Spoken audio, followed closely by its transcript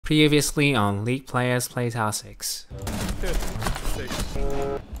Previously on League Players Play Tower 6.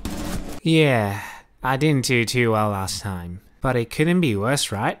 Yeah, I didn't do too well last time, but it couldn't be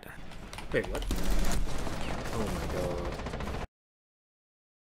worse, right? Wait, what? Oh my god.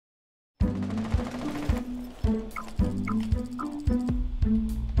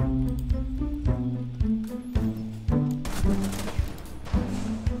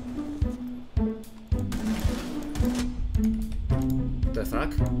 The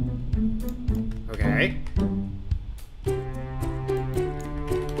fuck? Okay.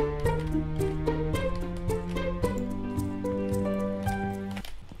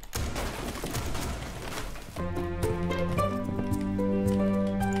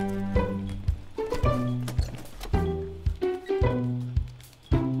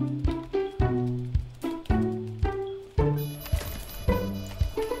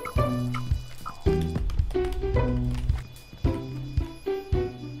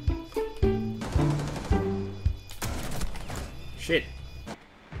 Shit.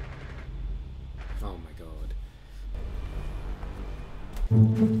 Oh my god.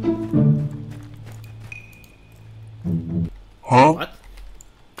 Huh? What?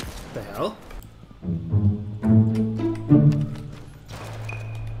 The hell?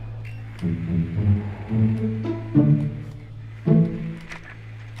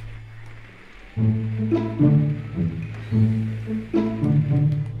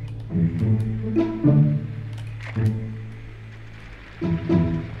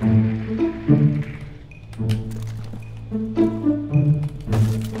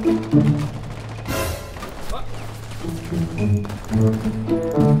 What?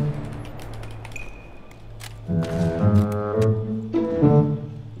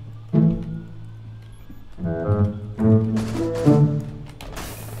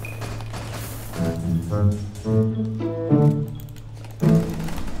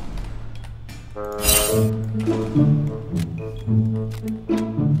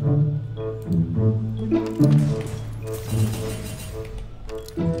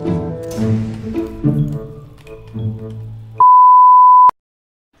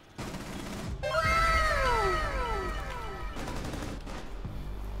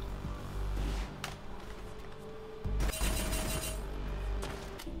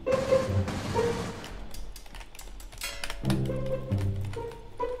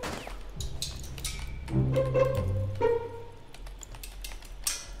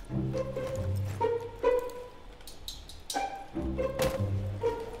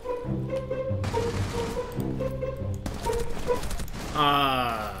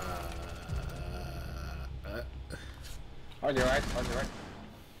 On your right, on your right.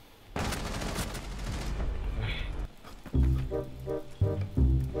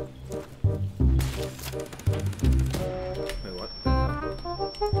 Wait, what the hell?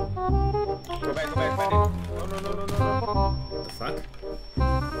 Go back, find it. No. What the fuck?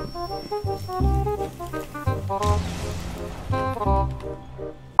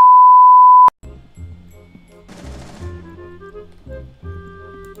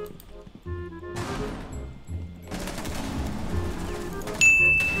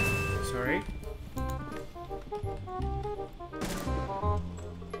 Sorry?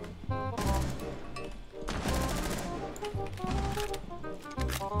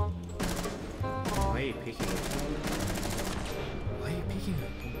 Why are you picking it? Why are you picking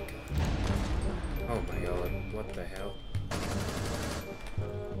it? Oh my god, what the hell?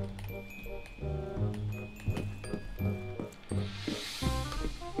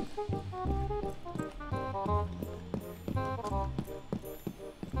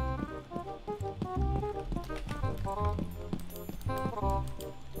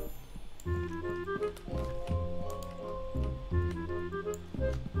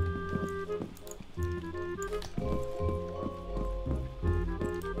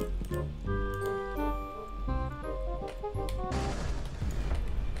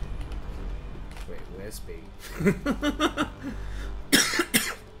 Wait, where's B?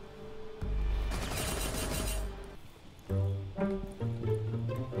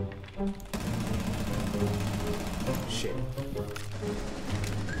 Shit.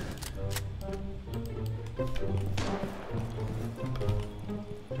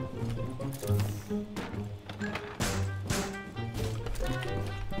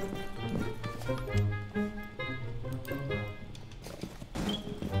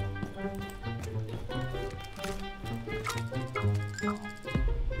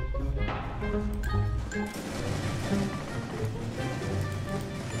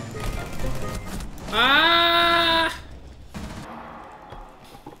 Ah!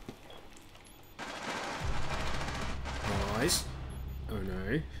 Nice. Oh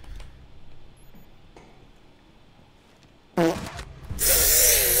no.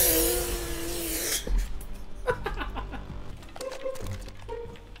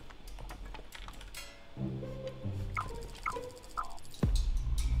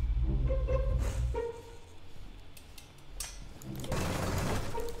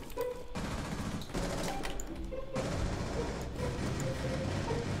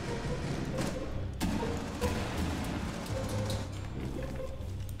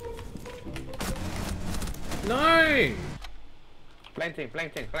 doing? Planting,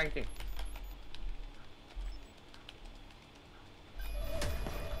 planting, planting.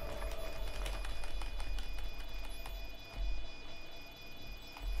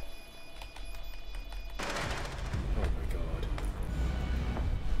 Oh my god.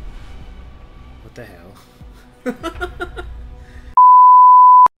 What the hell?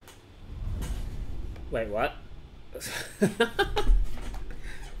 Wait, what?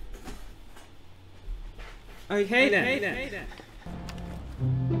 Okay then.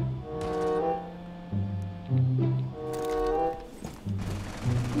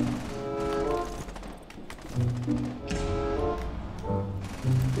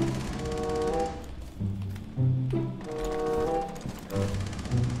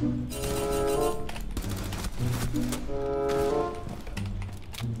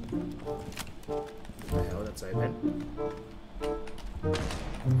 What the hell, that's open.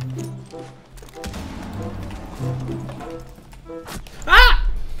 Ah!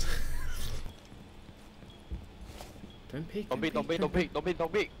 Don't peek. Don't peek, don't peek, don't peek, don't peek,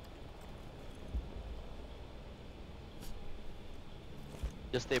 don't peek.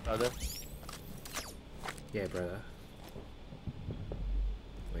 Just stay, brother. Yeah, brother.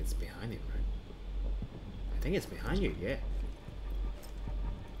 Wait, it's behind him, right? I think it's behind you, yeah.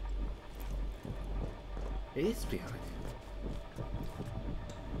 It is behind you.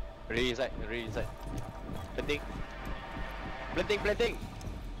 Really inside, really inside. Planting. Planting, planting.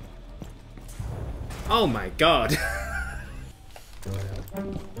 Oh my god!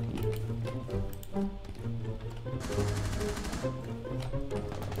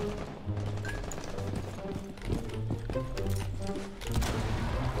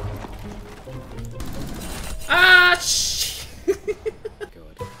 Ah, shh!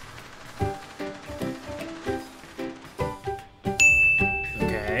 God.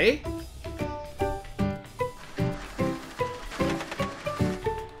 Okay.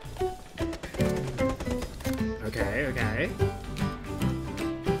 Okay, okay.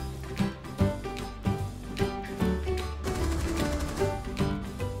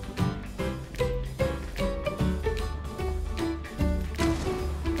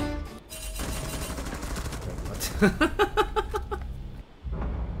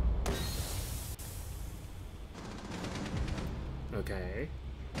 Okay.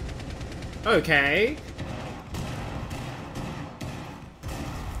 Okay.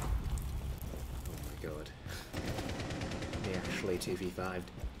 Oh my god. He actually 2v5'd.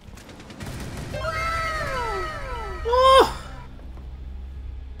 Oh!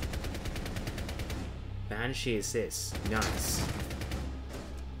 Banshee assist. Nice.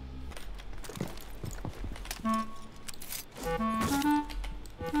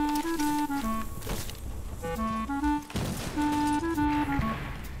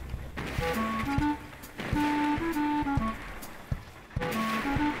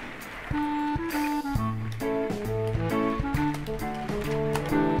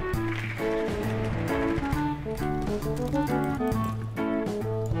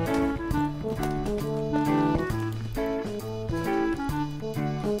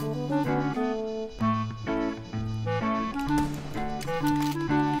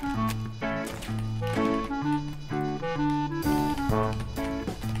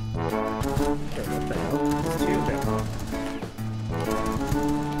 What the hell? There's two of them.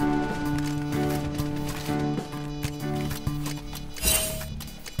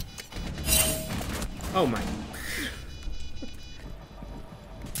 Oh my.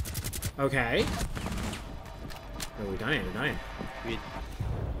 Okay. Oh, we done it, we done it. Win.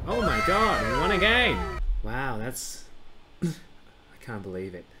 Oh my god, we won again! Wow, that's... I can't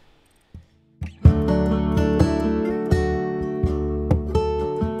believe it.